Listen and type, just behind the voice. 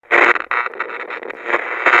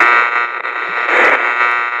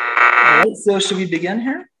right, so should we begin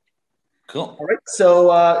here? Cool. All right,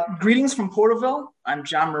 so greetings from Porterville. I'm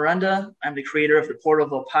John Miranda. I'm the creator of the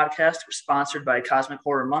Porterville podcast. We're sponsored by Cosmic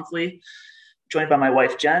Horror Monthly, joined by my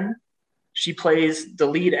wife, Jen. She plays the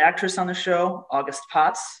lead actress on the show, August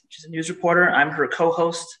Potts. She's a news reporter. I'm her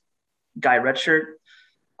co-host, Guy Redshirt.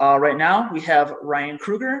 Right now, we have Ryan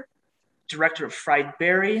Kruger, director of Fried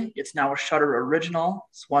Barry. It's now a Shudder original.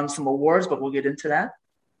 It's won some awards, but we'll get into that.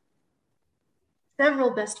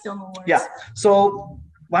 Several Best Film Awards. Yeah. So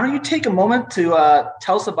why don't you take a moment to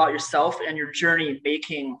tell us about yourself and your journey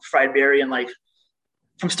making Fried Barry, and like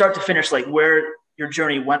from start to finish, like where your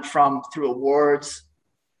journey went from through awards,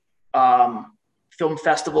 film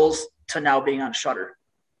festivals to now being on Shudder.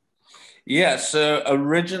 Yeah. So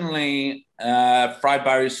originally, Fried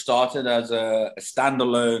Barry started as a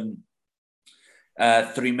standalone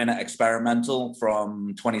 3-minute experimental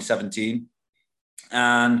from 2017.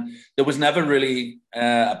 And there was never really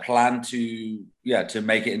a plan to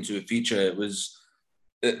make it into a feature. It was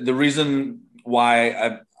the reason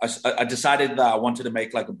why I decided that I wanted to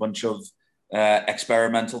make like a bunch of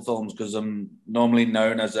experimental films, because I'm normally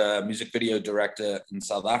known as a music video director in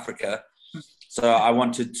South Africa. So I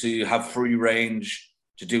wanted to have free range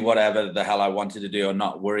to do whatever the hell I wanted to do and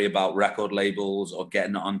not worry about record labels or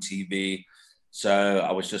getting on TV. So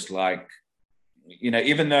I was just like,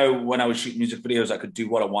 even though when I was shooting music videos, I could do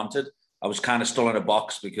what I wanted, I was kind of still in a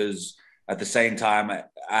box, because at the same time,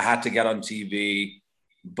 I had to get on TV,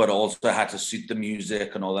 but also had to suit the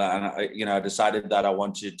music and all that. And I decided that I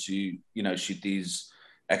wanted to, shoot these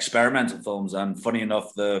experimental films. And funny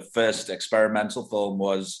enough, the first experimental film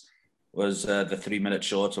was the 3-minute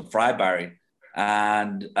short of Fried Barry.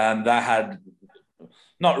 And that had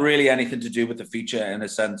not really anything to do with the feature in a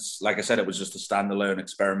sense. Like I said, it was just a standalone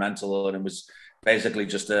experimental, and it was basically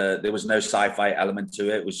just there was no sci-fi element to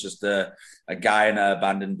it. It was just a guy in an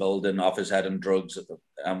abandoned building off his head on drugs,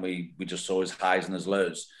 and we just saw his highs and his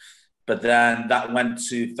lows. But then that went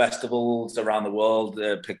to festivals around the world,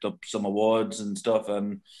 picked up some awards and stuff,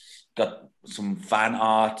 and got some fan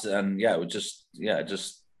art, and it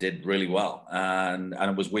just did really well. And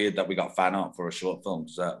it was weird that we got fan art for a short film,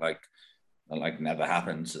 because that never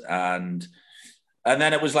happens. And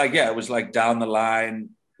then it was like down the line,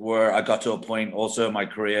 where I got to a point also in my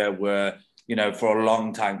career where, for a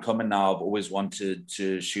long time coming now, I've always wanted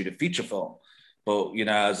to shoot a feature film. But,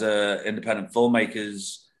 as a independent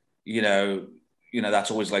filmmakers,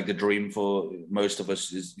 that's always like the dream for most of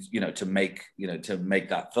us is, to make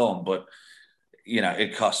that film. But,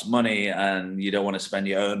 it costs money, and you don't want to spend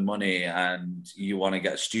your own money, and you want to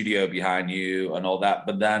get a studio behind you and all that.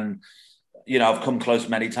 But then, I've come close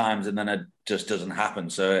many times, and then it just doesn't happen.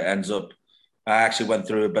 So it ends up, I actually went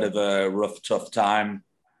through a bit of a rough, tough time.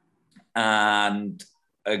 And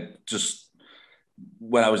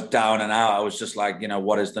when I was down and out, I was just like,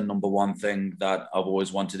 what is the number one thing that I've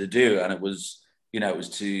always wanted to do? And it was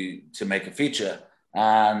to make a feature.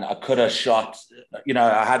 And I could have shot,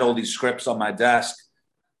 I had all these scripts on my desk,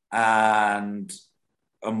 and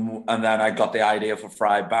then I got the idea for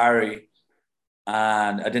Fried Barry.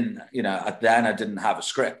 And I didn't have a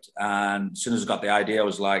script. And as soon as I got the idea, I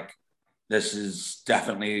was like, this is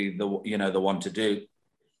definitely the one to do.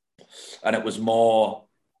 And it was more,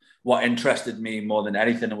 what interested me more than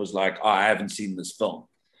anything, it was like, I haven't seen this film,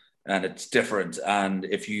 and it's different. And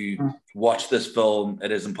if you watch this film,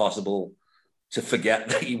 it is impossible to forget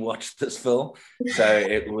that you watched this film. So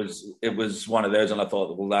it was one of those, and I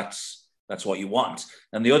thought, well, that's what you want.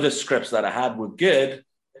 And the other scripts that I had were good,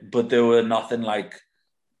 but there were nothing like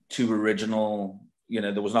too original.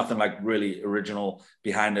 There was nothing like really original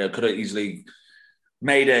behind it. I could have easily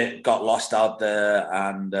made it, got lost out there.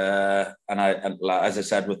 And as I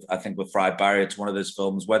said, with Fried Barry, it's one of those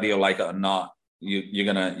films, whether you like it or not, you're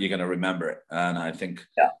gonna remember it. And I think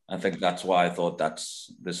that's why I thought this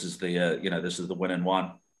is the winning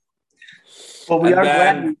one. Well, we are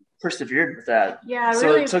glad we persevered with that. Yeah, so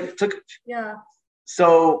really. It took. Yeah.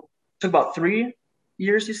 So it took about 3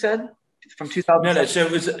 years, you said, from 2000.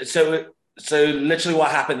 No. So literally what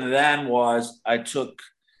happened then was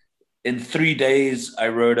in 3 days, I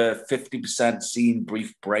wrote a 50% scene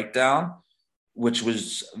brief breakdown, which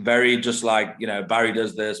was very just like, Barry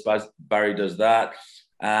does this, Barry does that.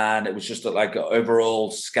 And it was just like an overall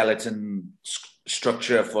skeleton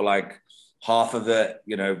structure for like half of it,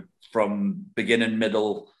 from beginning,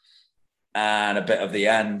 middle, and a bit of the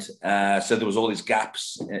end. So there was all these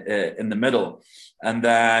gaps in the middle. And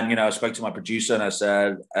then, I spoke to my producer and I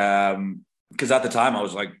said, because at the time I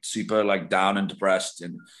was like super like down and depressed,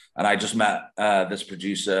 and I just met this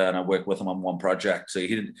producer and I worked with him on one project. So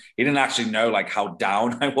he didn't actually know like how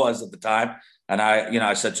down I was at the time. And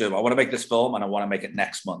I said to him, I want to make this film and I want to make it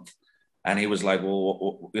next month. And he was like,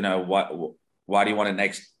 well, why do you want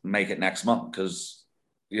to make it next month? Because,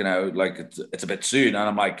 like it's a bit soon. And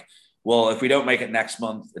I'm like, well, if we don't make it next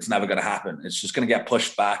month, it's never going to happen. It's just going to get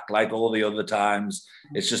pushed back like all the other times.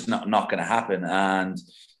 It's just not going to happen. And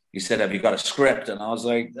he said, have you got a script? And I was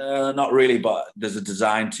like, not really, but there's a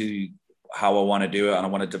design to how I want to do it. And I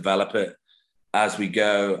want to develop it as we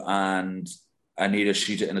go. And I need to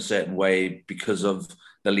shoot it in a certain way because of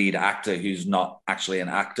the lead actor who's not actually an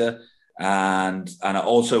actor. And I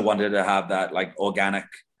also wanted to have that like organic,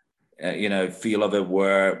 feel of it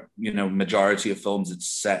where, majority of films, it's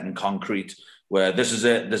set in concrete where this is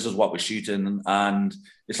it. This is what we're shooting. And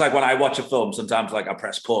it's like when I watch a film, sometimes like I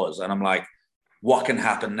press pause and I'm like, what can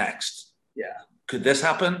happen next? Yeah. Could this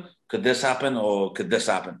happen? Could this happen? Or could this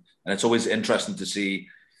happen? And it's always interesting to see,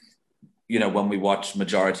 when we watch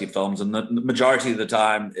majority of films, and the majority of the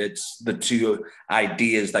time, it's the two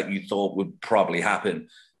ideas that you thought would probably happen.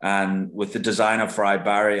 And with the design of Fried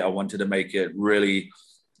Barry, I wanted to make it really,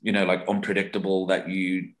 like unpredictable, that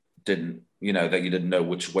you didn't know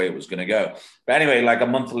which way it was going to go. But anyway, like a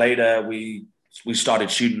month later, we started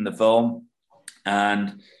shooting the film.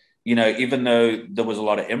 And even though there was a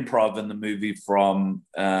lot of improv in the movie from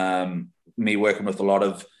me working with a lot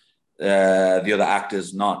of the other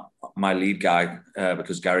actors, not my lead guy,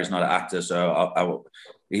 because Gary's not an actor. So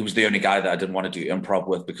he was the only guy that I didn't want to do improv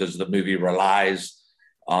with because the movie relies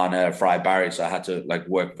on Fried Barry. So I had to like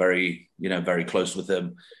work very, very close with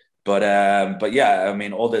him. But yeah, I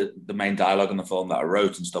mean, all the main dialogue in the film that I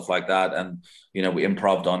wrote and stuff like that. And, we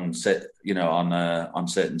improv'd on set, on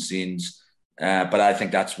certain scenes. But I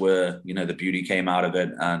think that's where, the beauty came out of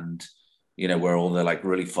it, and, where all the like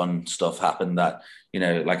really fun stuff happened that,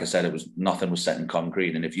 like I said, nothing was set in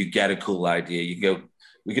concrete. And if you get a cool idea, you go,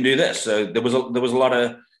 we can do this. So there was a lot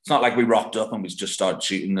of, it's not like we rocked up and we just started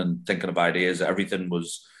shooting and thinking of ideas. Everything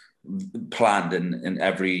was planned in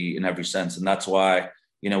every sense. And that's why,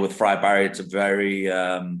 with Fried Barry, it's a very,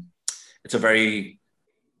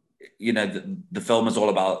 the film is all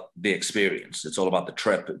about the experience. It's all about the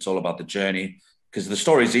trip. It's all about the journey, because the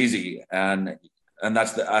story's easy. And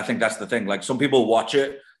I think that's the thing. Like some people watch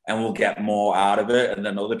it and will get more out of it. And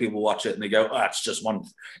then other people watch it and they go, oh, it's just one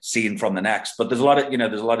scene from the next. But there's a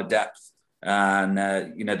lot of depth. And,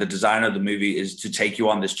 the design of the movie is to take you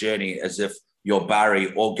on this journey as if you're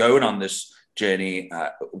Barry or going on this journey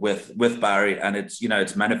with Barry. And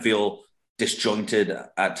it's meant to feel disjointed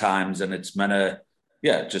at times, and it's meant to,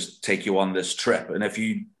 just take you on this trip. And if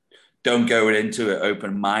you don't go into it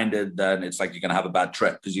open-minded, then it's like you're going to have a bad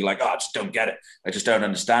trip because you're like, oh, I just don't get it. I just don't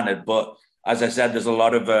understand it. But as I said, there's a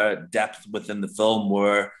lot of depth within the film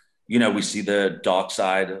where, we see the dark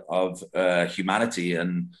side of humanity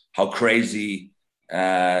and how crazy,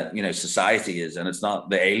 society is. And it's not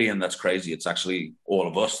the alien that's crazy. It's actually all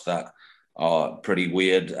of us that are pretty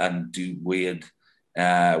weird and do weird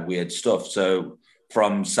stuff. So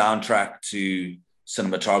from soundtrack to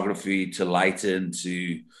cinematography to lighting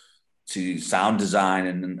to sound design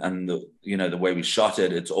and the way we shot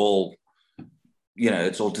it, it's all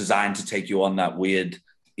designed to take you on that weird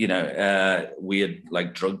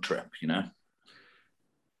like drug trip.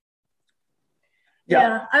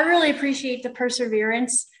 Yeah, I really appreciate the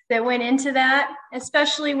perseverance that went into that,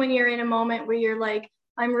 especially when you're in a moment where you're like,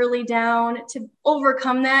 I'm really down, to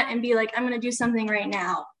overcome that and be like, I'm going to do something right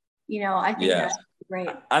now. I think that's great.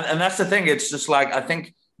 And that's the thing. It's just like, I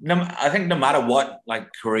think no matter what like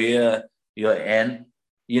career you're in,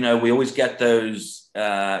 we always get those,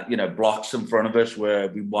 blocks in front of us where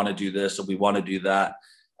we want to do this or we want to do that.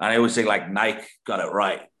 And I always say like Nike got it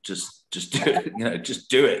right. Just do it, just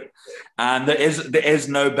do it. And there is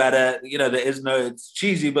no better, it's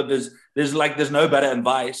cheesy, but there's no better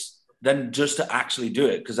advice than just to actually do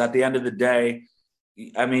it. Because at the end of the day,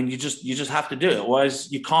 I mean, you just have to do it.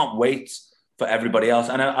 Otherwise, you can't wait for everybody else.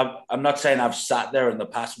 And I'm not saying I've sat there in the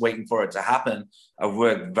past waiting for it to happen. I've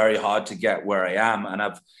worked very hard to get where I am, and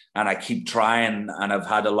I keep trying. And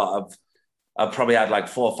I've probably had like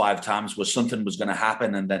 4 or 5 times where something was going to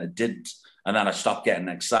happen and then it didn't, and then I stopped getting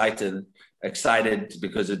excited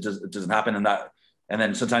because it doesn't happen. And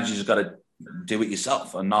then sometimes you just got to do it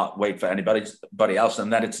yourself and not wait for anybody else,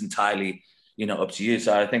 and then it's entirely up to you.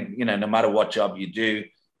 So I think no matter what job you do,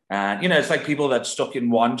 and it's like people that stuck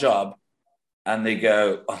in one job and they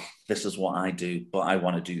go, oh, this is what I do, but I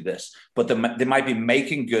want to do this. But they might be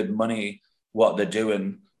making good money what they're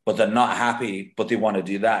doing, but they're not happy, but they want to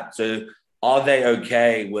do that. So are they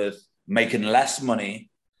okay with making less money,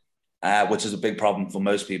 which is a big problem for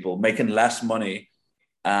most people, making less money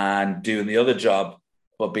and doing the other job,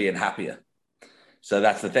 but being happier. So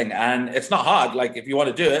that's the thing. And it's not hard. Like, if you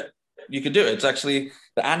want to do it, you can do it. It's actually,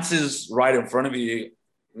 the answer's right in front of you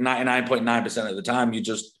 99.9% of the time. You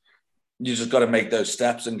just got to make those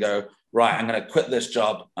steps and go, right, I'm going to quit this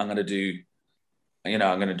job. I'm going to do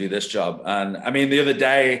this job. And I mean, the other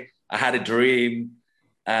day I had a dream,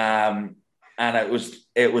 and it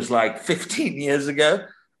was like 15 years ago.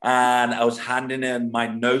 And I was handing in my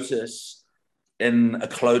notice in a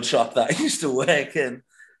clothes shop that I used to work in.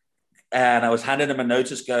 And I was handing him a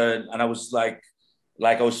notice going, and I was like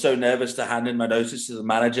I was so nervous to hand in my notice to the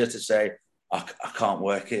manager to say, I can't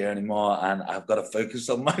work here anymore, and I've got to focus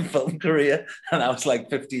on my film career. And that was like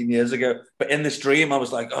 15 years ago. But in this dream, I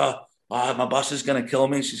was like, oh, my boss is going to kill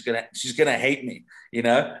me. She's going to hate me, you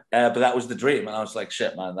know? But that was the dream. And I was like,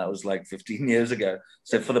 shit, man, that was like 15 years ago.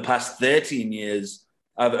 So for the past 13 years,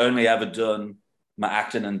 I've only ever done my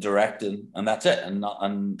acting and directing, and that's it, and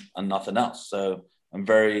nothing else. So I'm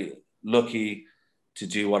very lucky to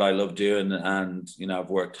do what I love doing, and you know, I've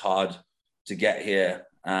worked hard to get here,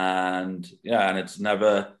 and it's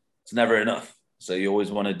never enough. So you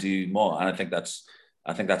always want to do more, and I think that's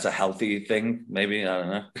a healthy thing. Maybe, I don't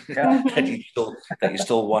know. Yeah. that you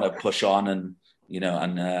still want to push on, and you know,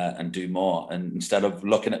 and do more, and instead of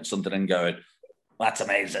looking at something and going, that's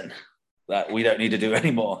amazing, that we don't need to do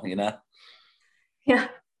anymore, you know. Yeah.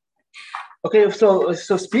 Okay, so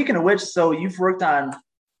speaking of which, so you've worked on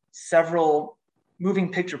several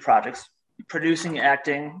moving picture projects, producing,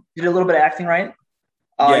 acting. You did a little bit of acting, right?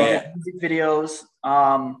 Yeah. Music videos,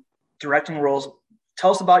 directing roles.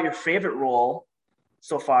 Tell us about your favorite role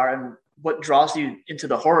so far, and what draws you into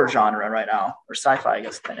the horror genre right now, or sci-fi, I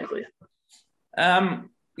guess, technically.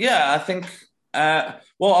 I think,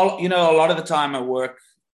 well, you know, a lot of the time I work,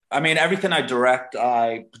 I mean, everything I direct,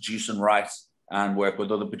 I produce and write and work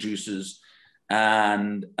with other producers.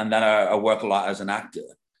 And then I work a lot as an actor.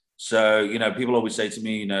 So, you know, people always say to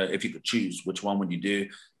me, you know, if you could choose, which one would you do?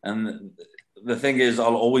 And the thing is,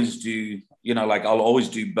 I'll always do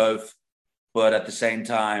both. But at the same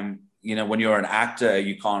time, you know, when you're an actor,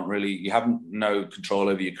 you have no control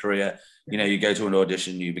over your career. You know, you go to an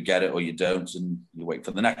audition, you either get it or you don't, and you wait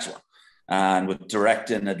for the next one. And with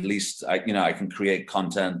directing, at least, I can create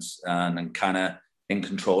content and I'm kind of in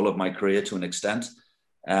control of my career to an extent.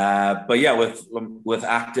 But yeah, with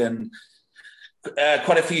acting,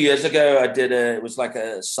 quite a few years ago, it was like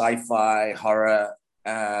a sci-fi horror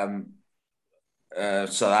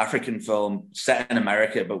South African film set in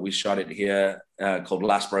America, but we shot it here, called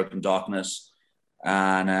Last Broken Darkness,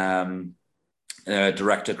 and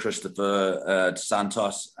director Christopher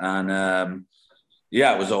Santos, and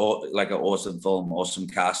it was like an awesome film, awesome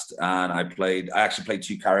cast, and I actually played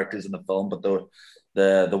two characters in the film, but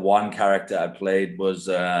the one character I played was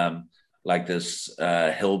like this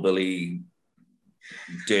hillbilly,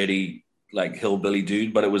 dirty, like hillbilly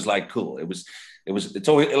dude, but it was like cool. It's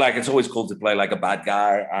always cool to play like a bad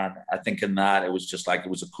guy, and I think in that it was just like, it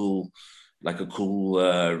was a cool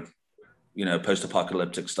you know,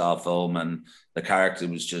 post-apocalyptic style film, and the character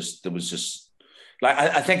was like,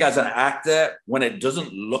 I think as an actor, when it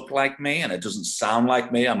doesn't look like me and it doesn't sound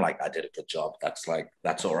like me, I'm like, I did a good job. That's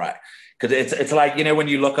all right. Because it's like, you know, when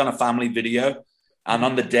you look on a family video and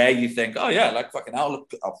on the day you think, oh yeah, like fucking, I'll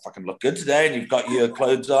fucking look good today. And you've got your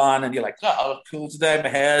clothes on and you're like, oh, I look cool today. My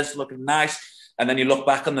hair's looking nice. And then you look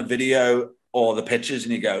back on the video or the pictures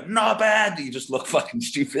and you go, not bad. You just look fucking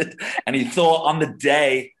stupid. And you thought on the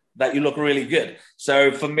day that you look really good.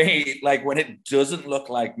 So for me, like when it doesn't look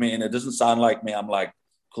like me and it doesn't sound like me, I'm like,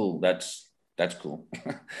 cool, that's cool.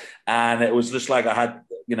 And it was just like, I had,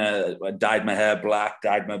 you know, I dyed my hair black,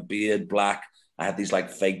 dyed my beard black. I had these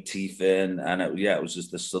like fake teeth in, and it was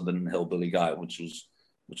just the Southern hillbilly guy, which was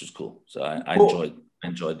cool. So I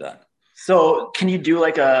enjoyed that. So can you do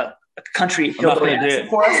like a country hillbilly accent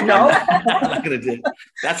for us? No, I'm not gonna do it.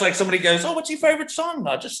 That's like somebody goes, oh, what's your favorite song?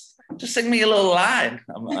 No, just sing me a little line.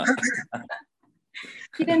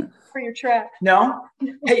 You didn't for your track. No?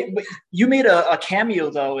 Hey, but you made a cameo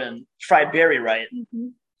though in Fried Berry, right? Mm-hmm.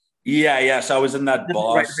 Yeah. So I was in that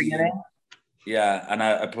bar. Right at the beginning? Yeah, and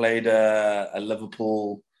I played a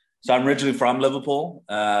Liverpool. So I'm originally from Liverpool,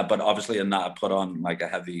 but obviously in that I put on like a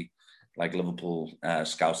heavy, like Liverpool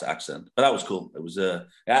Scouse accent. But that was cool. It was the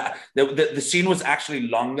scene was actually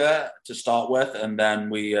longer to start with, and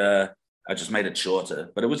then I just made it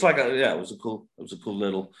shorter. But it was like it was a cool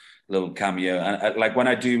little cameo. And like when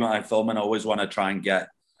I do my filming, I always want to try and get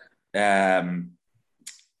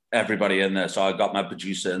everybody in there. So I got my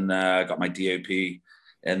producer in there, I got my DOP.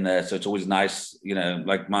 in there. So it's always nice,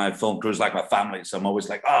 like my film crew is like my family. So I'm always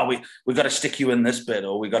like, oh, we got to stick you in this bit,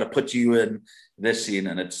 or we got to put you in this scene.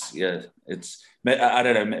 And it's I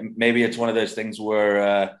don't know, maybe it's one of those things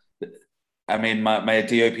where, my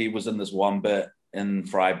DOP was in this one bit in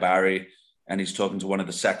Fried Barry, and he's talking to one of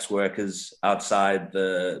the sex workers outside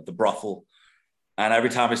the brothel. And every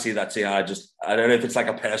time I see that scene, I don't know if it's like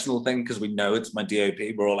a personal thing, because we know it's my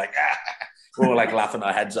DOP. We're all like, we're all like laughing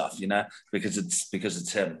our heads off, because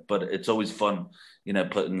it's him. But it's always fun,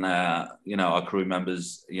 putting, our crew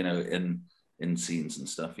members, in scenes and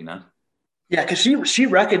stuff, Yeah, because she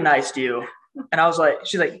recognized you, and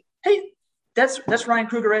she's like, hey, that's Ryan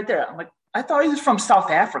Kruger right there. I'm like, I thought he was from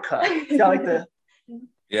South Africa.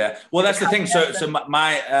 Yeah, well, that's the thing. So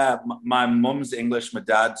my mum's English, my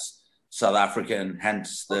dad's South African,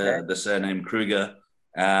 hence the surname Kruger.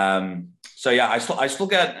 So yeah, I still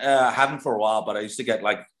get haven't for a while, but I used to get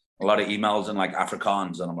like a lot of emails in like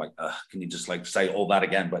Afrikaans, and I'm like, can you just like say all that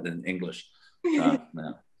again, but in English? Yeah.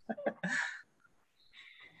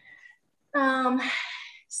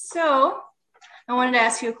 So I wanted to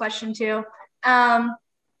ask you a question too.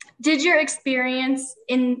 Did your experience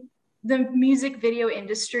in the music video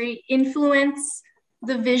industry influence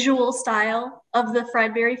the visual style of the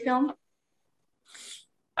Fried Barry film?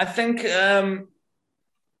 I think, there's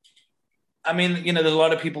a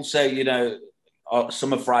lot of people say,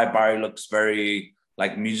 some of Fried Barry looks very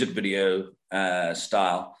like music video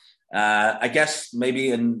style. I guess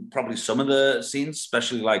maybe in probably some of the scenes,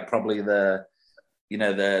 especially like probably the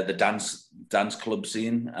dance club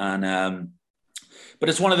scene. And, but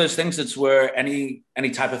it's one of those things that's where any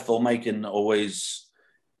type of filmmaking always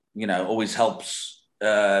helps,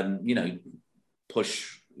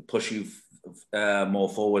 push you more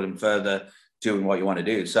forward and further doing what you want to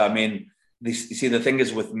do. So, you see, the thing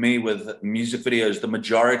is with me, with music videos, the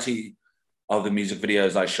majority of the music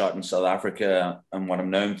videos I shot in South Africa, and what I'm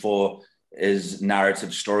known for is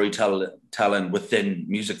narrative storytelling within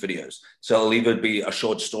music videos. So it'll either be a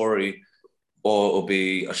short story, or it'll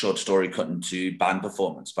be a short story cut into band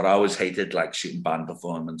performance. But I always hated like shooting band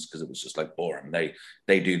performance, because it was just like boring.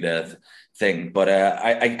 They do their thing. But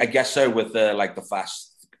I guess so with the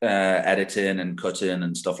fast editing and cutting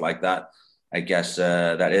and stuff like that, I guess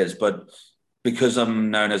that is. But because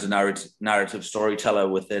I'm known as a narrative storyteller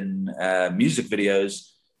within music videos,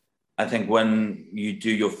 I think when you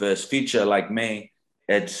do your first feature like me,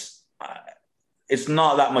 it's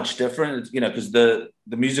not that much different, because the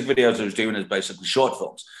music videos I was doing is basically short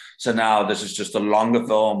films. So now this is just a longer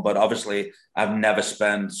film, but obviously I've never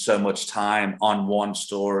spent so much time on one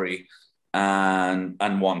story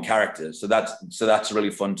and one character. So that's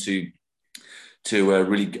really fun to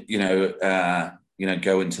really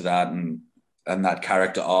go into that and that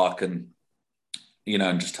character arc, and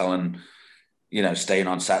and just telling, staying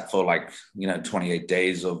on set for like 28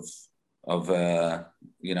 days of a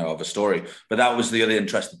story. But that was the other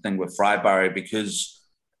interesting thing with Fried Barry, because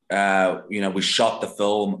we shot the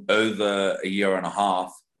film over a year and a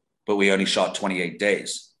half, but we only shot 28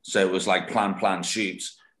 days. So it was like plan, shoot.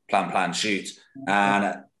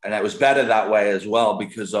 And it was better that way as well,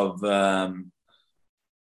 because of,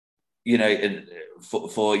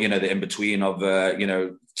 for the in-between of,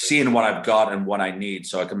 seeing what I've got and what I need.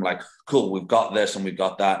 So I can be like, cool, we've got this and we've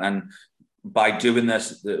got that. And by doing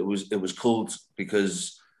this, it was cool,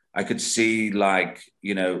 because I could see like,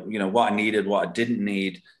 what I needed, what I didn't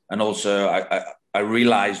need. And also I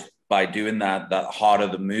realized by doing that heart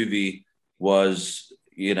of the movie was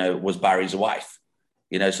Barry's wife.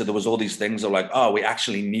 So there was all these things of like, oh, we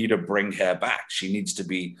actually need to bring her back. She needs to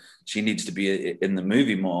be in the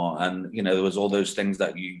movie more. And, there was all those things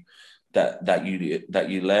that you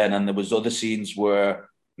learn. And there was other scenes where,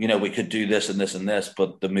 we could do this and this and this,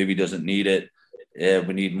 but the movie doesn't need it.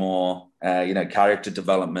 We need more, character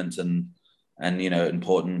development and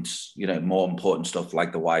important, more important stuff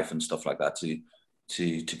like the wife and stuff like that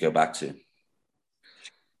to go back to.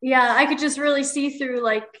 Yeah, I could just really see through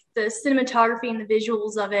like the cinematography and the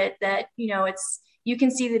visuals of it that, you can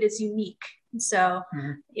see that it's unique. So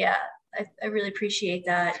yeah, I really appreciate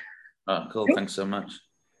that. Oh, cool. Thanks so much.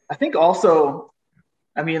 I think also,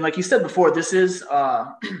 like you said before, this is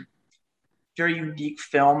a very unique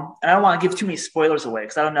film. And I don't want to give too many spoilers away,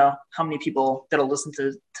 because I don't know how many people that'll listen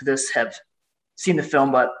to this have seen the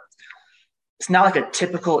film, but it's not like a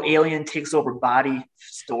typical alien takes over body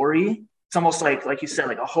story. It's almost like you said,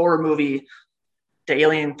 like a horror movie. The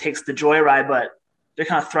alien takes the joyride, but they're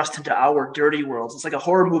kind of thrust into our dirty worlds. It's like a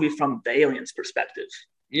horror movie from the alien's perspective.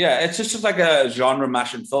 Yeah, it's just like a genre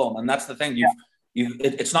mashing film. And that's the thing.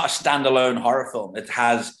 It's not a standalone horror film. It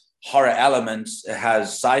has horror elements. It has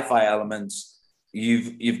sci-fi elements.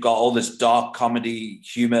 you've got all this dark comedy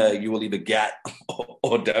humor you will either get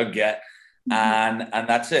or don't get, and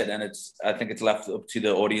that's it. And I think it's left up to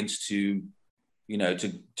the audience to, you know,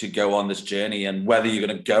 to go on this journey, and whether you're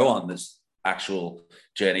going to go on this actual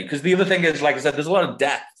journey. Because the other thing is, like I said, there's a lot of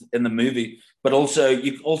depth in the movie, but also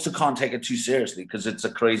you also can't take it too seriously because it's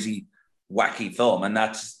a crazy, wacky film, and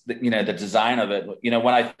that's the, you know, the design of it. You know,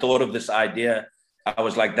 when I thought of this idea, I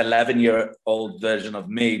was like, the 11-year-old version of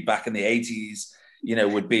me back in the 80s, you know,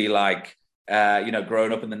 would be like, you know,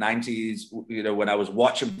 growing up in the 90s, you know, when I was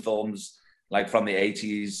watching films like from the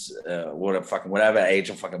 80s, whatever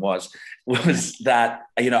age I fucking was that,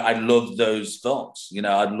 you know, I loved those films. You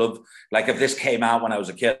know, I'd love, like, if this came out when I was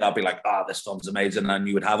a kid, I'd be like, oh, this film's amazing. And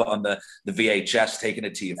you would have it on the VHS, taking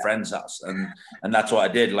it to your friend's house. And that's what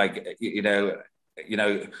I did. Like,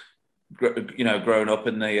 growing up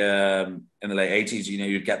in the late 80s, you know,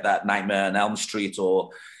 you'd get that Nightmare on Elm Street, or,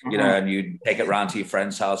 you know, and you'd take it around to your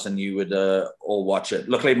friend's house and you would all watch it.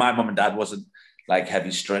 Luckily, my mum and dad wasn't like heavy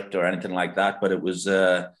strict or anything like that, but it was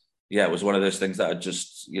it was one of those things that I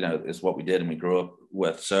just, you know, it's what we did and we grew up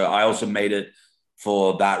with. So I also made it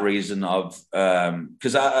for that reason of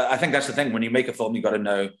because I think that's the thing, when you make a film, you got to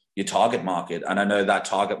know your target market, and I know that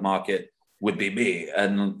target market would be me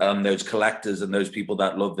and those collectors and those people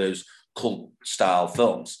that love those cult style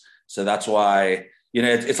films. So that's why, you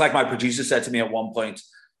know, it's like my producer said to me at one point,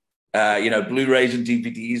 you know, Blu-rays and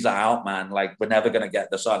DVDs are out, man. Like, we're never going to get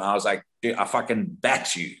this on. I was like, dude, I fucking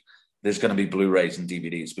bet you there's going to be Blu-rays and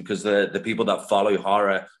DVDs, because the people that follow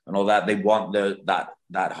horror and all that, they want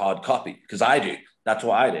that hard copy, because I do. That's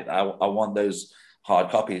what I did. I want those hard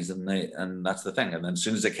copies, and that's the thing. And then as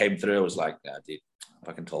soon as it came through, I was like, yeah, dude, I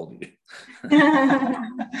fucking told you.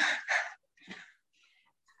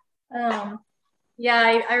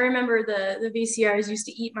 Yeah, I remember the VCRs used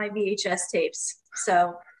to eat my VHS tapes.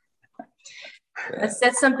 So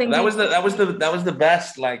that's something that was the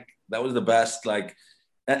best. Like, that was the best. Like,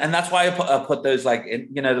 and that's why I put those, like, in,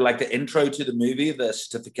 you know, like the intro to the movie, the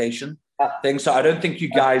certification thing. So I don't think you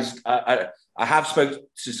guys. I have spoke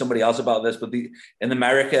to somebody else about this, but in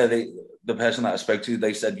America, the person that I spoke to,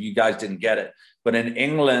 they said you guys didn't get it. But in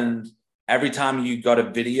England, every time you got a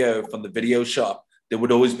video from the video shop, there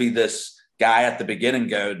would always be this guy at the beginning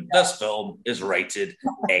going, this film is rated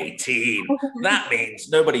 18. That means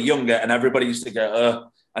nobody younger. And everybody used to go,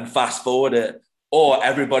 and fast forward it. Or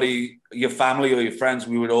everybody, your family or your friends,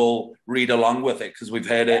 we would all read along with it because we've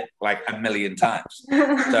heard it like a million times.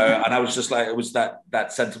 So, and I was just like, it was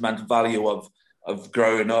that sentimental value of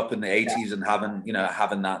growing up in the 80s and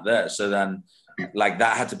having that there. So then, like,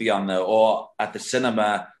 that had to be on there. Or at the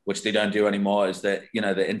cinema, which they don't do anymore, is the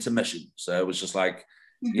intermission. So it was just like,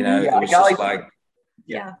 you know, it was just like,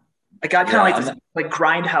 I got kind of like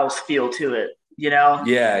Grindhouse feel to it, you know?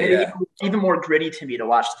 Yeah. Even more gritty to me to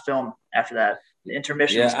watch the film after that. The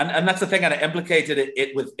intermission. Yeah, and that's the thing, and it implicated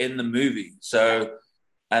it within the movie. So,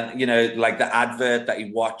 and, you know, like the adverts that he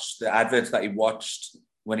watched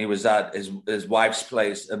when he was at his wife's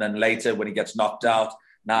place, and then later when he gets knocked out,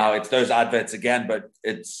 now it's those adverts again, but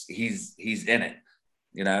he's in it,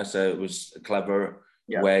 you know. So it was a clever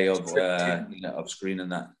way of of screening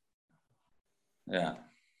that. Yeah.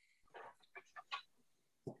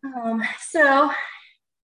 So,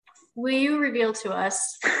 will you reveal to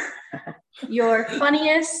us your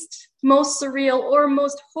funniest, most surreal, or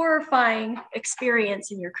most horrifying experience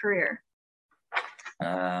in your career?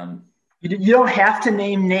 You don't have to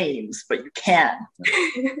name names, but you can.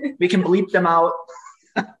 We can bleep them out.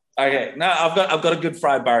 Okay, no, I've got a good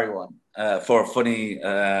Fried Barry one for a funny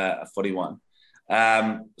one.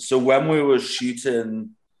 So when we were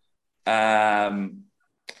shooting the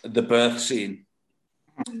birth scene,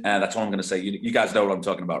 that's what I'm going to say. You guys know what I'm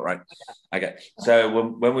talking about, right? Okay. So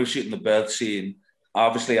when we were shooting the birth scene,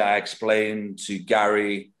 obviously I explained to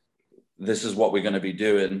Gary, this is what we're going to be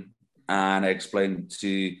doing. And I explained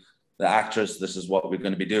to the actress, this is what we're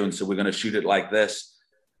going to be doing. So we're going to shoot it like this.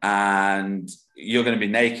 And you're going to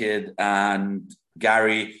be naked. And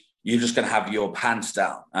Gary, you're just going to have your pants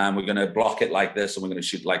down. And we're going to block it like this. And we're going to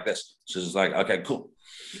shoot like this. So it's like, okay, cool.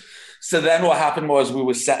 So then what happened was we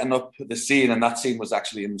were setting up the scene, and that scene was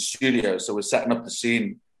actually in the studio. So we're setting up the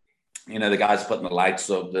scene. You know, the guys are putting the lights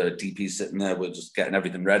up, the DP sitting there, we're just getting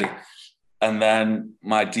everything ready. And then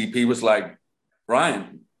my DP was like,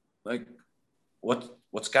 Ryan, like,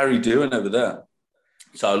 what's Gary doing over there?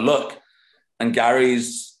 So I look, and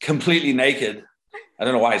Gary's completely naked. I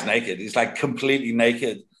don't know why he's naked. He's like completely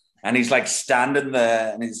naked. And he's like standing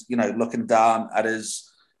there, and he's, you know, looking down at his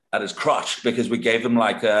crotch, because we gave him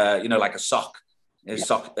like a sock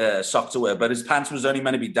to wear, but his pants was only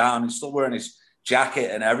meant to be down. He's still wearing his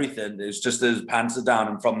jacket and everything. It's just his pants are down,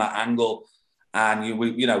 and from that angle, and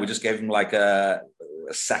we just gave him like a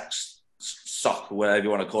sex sock, whatever you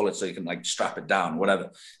want to call it, so you can like strap it down,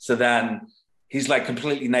 whatever. So then he's like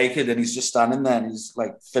completely naked, and he's just standing there, and he's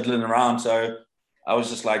like fiddling around. So I was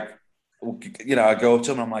just like, I go up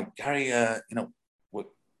to him, and I'm like, Gary,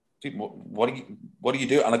 dude, what do you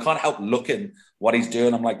do? And I can't help looking what he's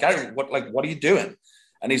doing. I'm like, Gary, what are you doing?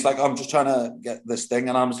 And he's like, I'm just trying to get this thing.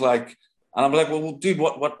 And I'm like, well, dude,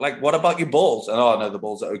 what about your balls? And no, the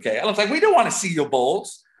balls are okay. And I was like, we don't want to see your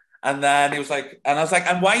balls. And then he was like, and I was like,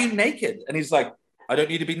 and why are you naked? And he's like, I don't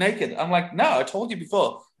need to be naked. I'm like, no, I told you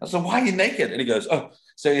before. I said, why are you naked? And he goes, oh.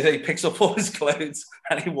 So he picks up all his clothes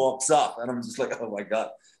and he walks off. And I'm just like, oh my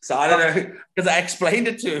God. So I don't know, because I explained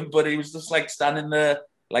it to him, but he was just like standing there,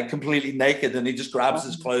 like completely naked, and he just grabs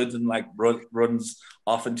his clothes and like runs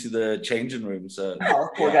off into the changing room. So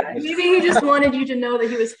poor guy. Maybe he just wanted you to know that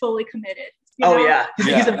he was fully committed. Yeah.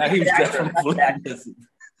 He's definitely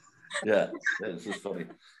yeah, it's just funny.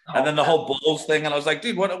 And then the whole balls thing, and I was like,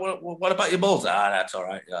 dude, what about your balls? That's all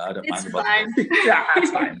right. Yeah, I don't mind. It's fine. Yeah,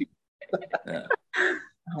 that's fine. Yeah.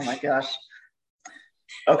 Oh my gosh.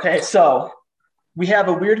 Okay, so we have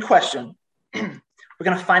a weird question. We're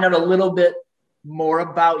gonna find out a little bit more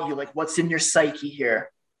about you, like what's in your psyche here.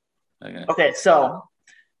 Okay, so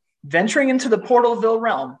venturing into the Portalville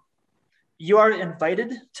realm, you are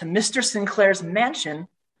invited to Mr. Sinclair's mansion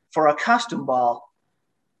for a costume ball.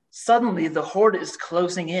 Suddenly, the horde is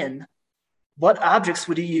closing in. What objects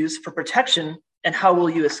would you use for protection, and how will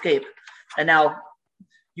you escape? And now,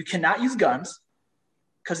 you cannot use guns,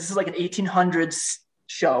 because this is like an 1800s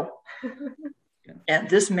show. And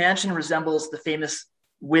this mansion resembles the famous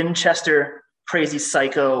Winchester Crazy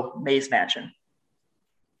Psycho maze mansion.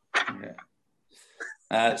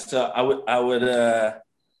 Yeah. So I would.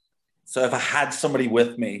 So if I had somebody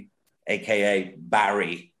with me, aka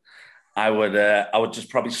Barry, I would just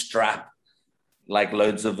probably strap like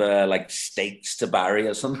loads of like steaks to Barry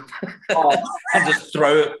or something, and just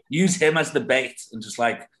use him as the bait, and just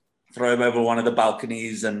like throw him over one of the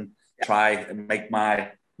balconies and try and make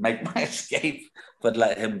my escape, but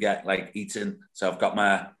let him get like eaten. So I've got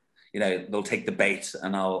my. They'll take the bait,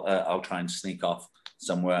 and I'll try and sneak off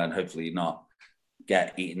somewhere, and hopefully not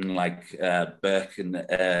get eaten like Burke and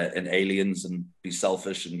Aliens, and be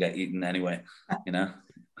selfish and get eaten anyway.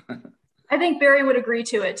 I think Barry would agree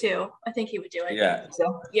to it too. I think he would do it. Yeah.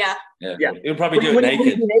 So yeah. He'll probably do it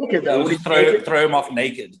naked. Naked though. Just throw him off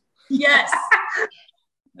naked. Yes.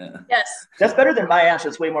 Yeah. Yes. That's better than my answer.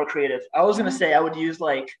 It's way more creative. I was gonna say I would use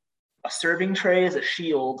like a serving tray as a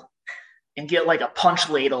shield, and get like a punch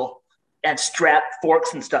ladle and strap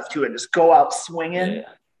forks and stuff to it, and just go out swinging.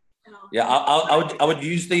 Yeah, I would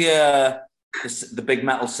use the big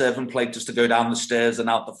metal serving plate just to go down the stairs and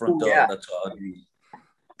out the front door. Yeah. That's what I'd use.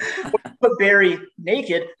 Put Barry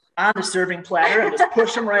naked on the serving platter and just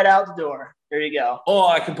push him right out the door. There you go. Or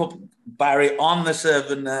I can put Barry on the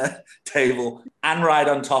serving table and ride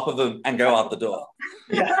on top of him and go out the door.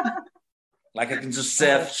 Yeah. Like I can just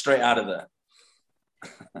surf straight out of there.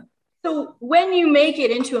 So when you make it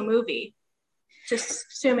into a movie, just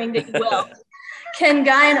assuming that you will, can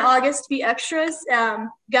Guy and August be extras?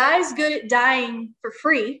 Guy's good at dying for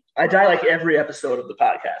free. I die like every episode of the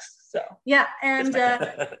podcast. So yeah, and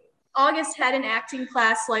August had an acting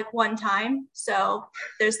class like one time, so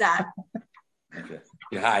there's that. Okay,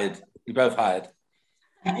 you're hired. You both hired.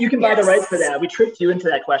 You can buy the rights for that. We tricked you into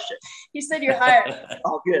that question. You said you're hired.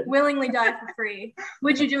 Oh, good. Willingly die for free.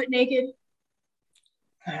 Would you do it naked?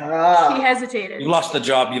 He hesitated. You've lost the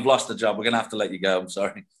job. You've lost the job. We're gonna have to let you go. I'm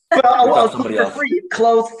sorry. Well, somebody for else. Free.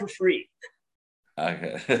 Clothes for free.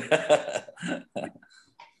 Okay. Who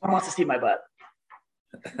wants to see my butt?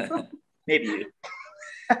 Maybe you.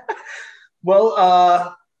 Well,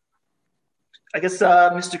 I guess,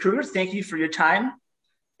 Mr. Kruger, thank you for your time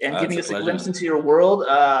and giving us a glimpse into your world.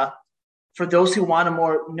 For those who want to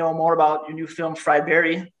know more about your new film, Fried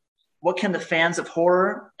Barry, what can the fans of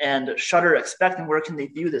horror and Shudder expect, and where can they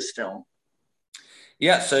view this film?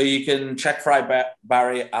 Yeah, so you can check Fried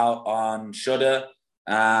Barry out on Shudder,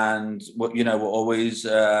 and we're always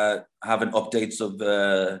having updates of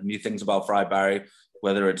new things about Fried Barry,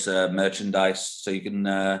 whether it's merchandise. So you can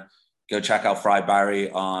go check out Fried Barry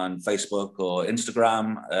on Facebook or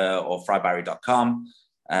Instagram or friedbarry.com,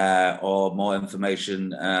 or more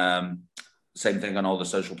information. Same thing on all the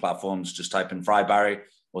social platforms. Just type in Fried Barry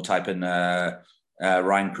or type in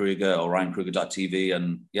Ryan Kruger or ryankruger.tv,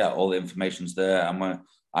 and all the information's there. And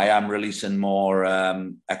I am releasing more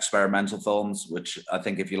experimental films, which I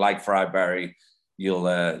think if you like Fried Barry,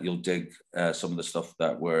 you'll dig some of the stuff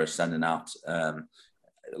that we're sending out.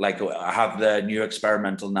 like I have the new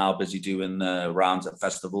experimental now, busy doing the rounds at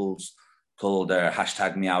festivals called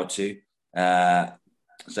 #MeowToo.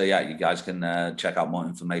 So yeah, you guys can check out more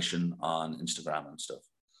information on Instagram and stuff.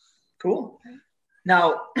 Cool.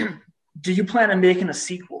 Now, do you plan on making a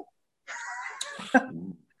sequel?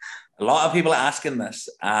 A lot of people are asking this,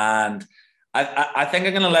 and I think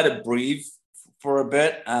I'm going to let it breathe for a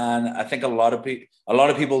bit. And I think a lot of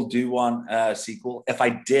people do want a sequel. If I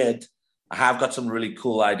did, I have got some really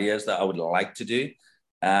cool ideas that I would like to do.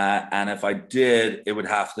 And if I did, it would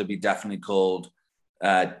have to be definitely called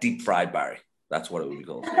Deep Fried Barry. That's what it would be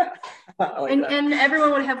called. And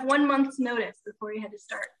everyone would have 1 month's notice before you had to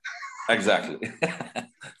start. Exactly.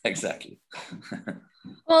 Exactly.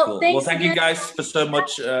 Well, cool. thanks Thank you guys so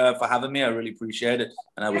much for having me. I really appreciate it.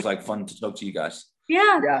 And it was like fun to talk to you guys.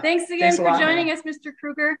 Yeah. Thanks again for joining us, Mr.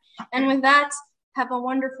 Kruger. And with that, have a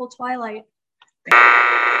wonderful twilight.